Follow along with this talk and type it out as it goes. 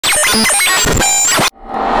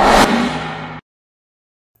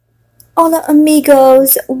Hola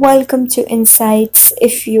amigos, welcome to Insights.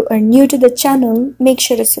 If you are new to the channel, make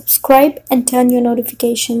sure to subscribe and turn your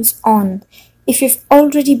notifications on. If you've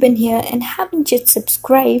already been here and haven't yet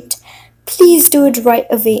subscribed, please do it right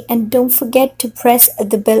away and don't forget to press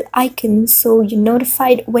the bell icon so you're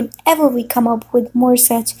notified whenever we come up with more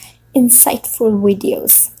such insightful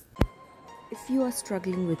videos. If you are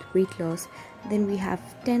struggling with weight loss, then we have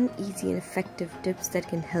 10 easy and effective tips that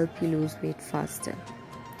can help you lose weight faster.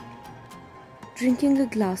 Drinking a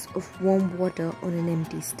glass of warm water on an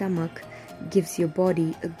empty stomach gives your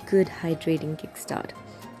body a good hydrating kickstart.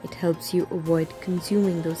 It helps you avoid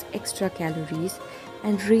consuming those extra calories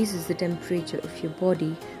and raises the temperature of your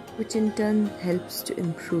body, which in turn helps to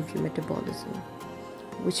improve your metabolism,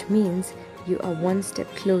 which means you are one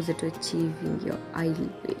step closer to achieving your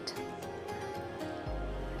ideal weight.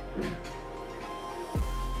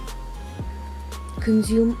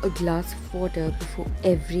 Consume a glass of water before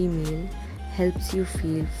every meal helps you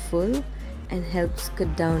feel full and helps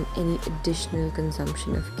cut down any additional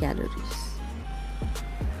consumption of calories.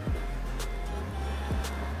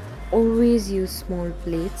 Always use small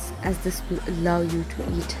plates as this will allow you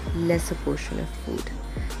to eat lesser portion of food.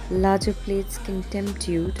 Larger plates can tempt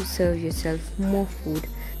you to serve yourself more food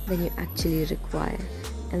than you actually require,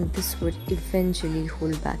 and this would eventually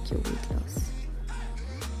hold back your weight loss.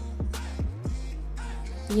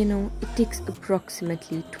 You know, it takes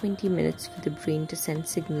approximately 20 minutes for the brain to send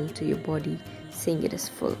signal to your body saying it is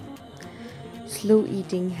full. Slow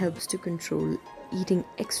eating helps to control eating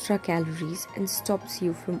extra calories and stops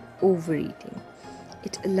you from overeating.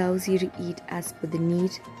 It allows you to eat as per the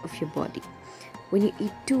need of your body. When you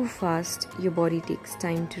eat too fast, your body takes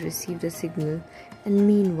time to receive the signal, and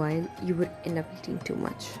meanwhile, you would end up eating too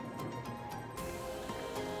much.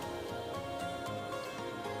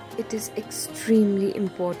 It is extremely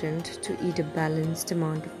important to eat a balanced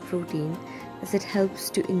amount of protein as it helps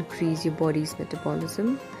to increase your body's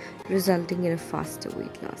metabolism, resulting in a faster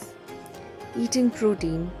weight loss. Eating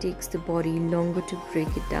protein takes the body longer to break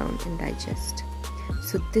it down and digest,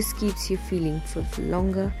 so this keeps you feeling full for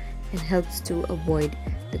longer and helps to avoid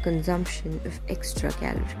the consumption of extra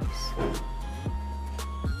calories.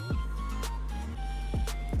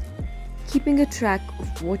 Keeping a track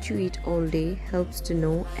of what you eat all day helps to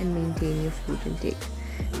know and maintain your food intake.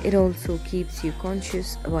 It also keeps you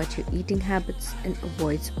conscious about your eating habits and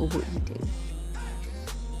avoids overeating.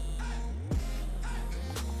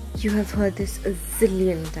 You have heard this a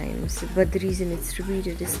zillion times, but the reason it's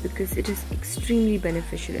repeated is because it is extremely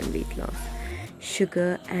beneficial in weight loss.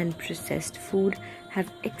 Sugar and processed food have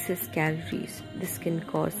excess calories. This can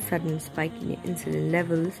cause sudden spike in your insulin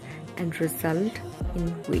levels and result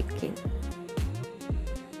in weight gain.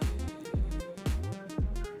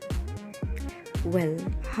 Well,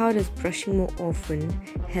 how does brushing more often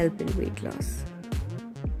help in weight loss?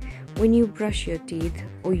 When you brush your teeth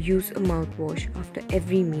or use a mouthwash after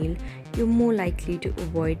every meal, you're more likely to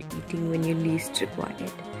avoid eating when you least require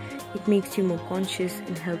it. It makes you more conscious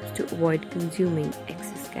and helps to avoid consuming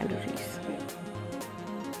excess calories.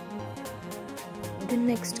 The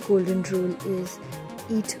next golden rule is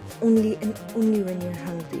eat only and only when you're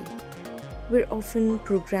hungry. We're often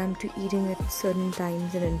programmed to eating at certain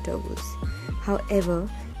times and intervals. However,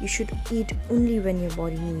 you should eat only when your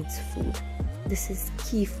body needs food. This is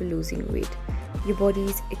key for losing weight. Your body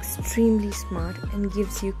is extremely smart and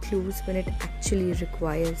gives you clues when it actually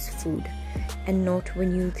requires food and not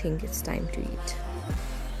when you think it's time to eat.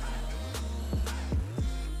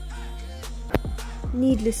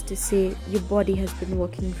 Needless to say, your body has been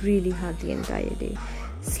working really hard the entire day.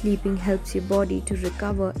 Sleeping helps your body to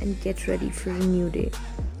recover and get ready for a new day.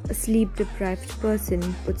 A sleep-deprived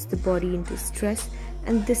person puts the body into stress,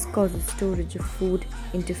 and this causes storage of food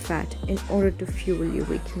into fat in order to fuel your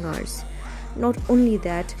waking hours. Not only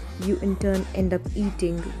that, you in turn end up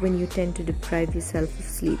eating when you tend to deprive yourself of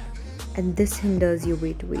sleep, and this hinders your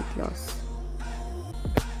weight loss.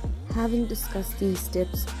 Having discussed these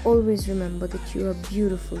tips, always remember that you are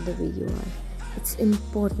beautiful the way you are. It's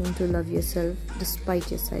important to love yourself despite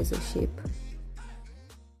your size or shape.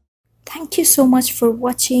 Thank you so much for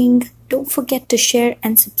watching. Don't forget to share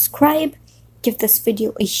and subscribe. Give this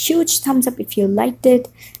video a huge thumbs up if you liked it.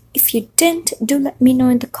 If you didn't, do let me know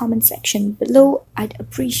in the comment section below. I'd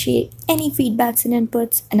appreciate any feedbacks and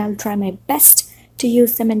inputs, and I'll try my best to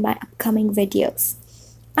use them in my upcoming videos.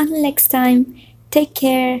 Until next time, take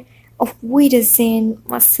care. Auf Wiedersehen.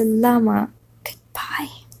 Wassalama.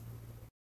 Goodbye.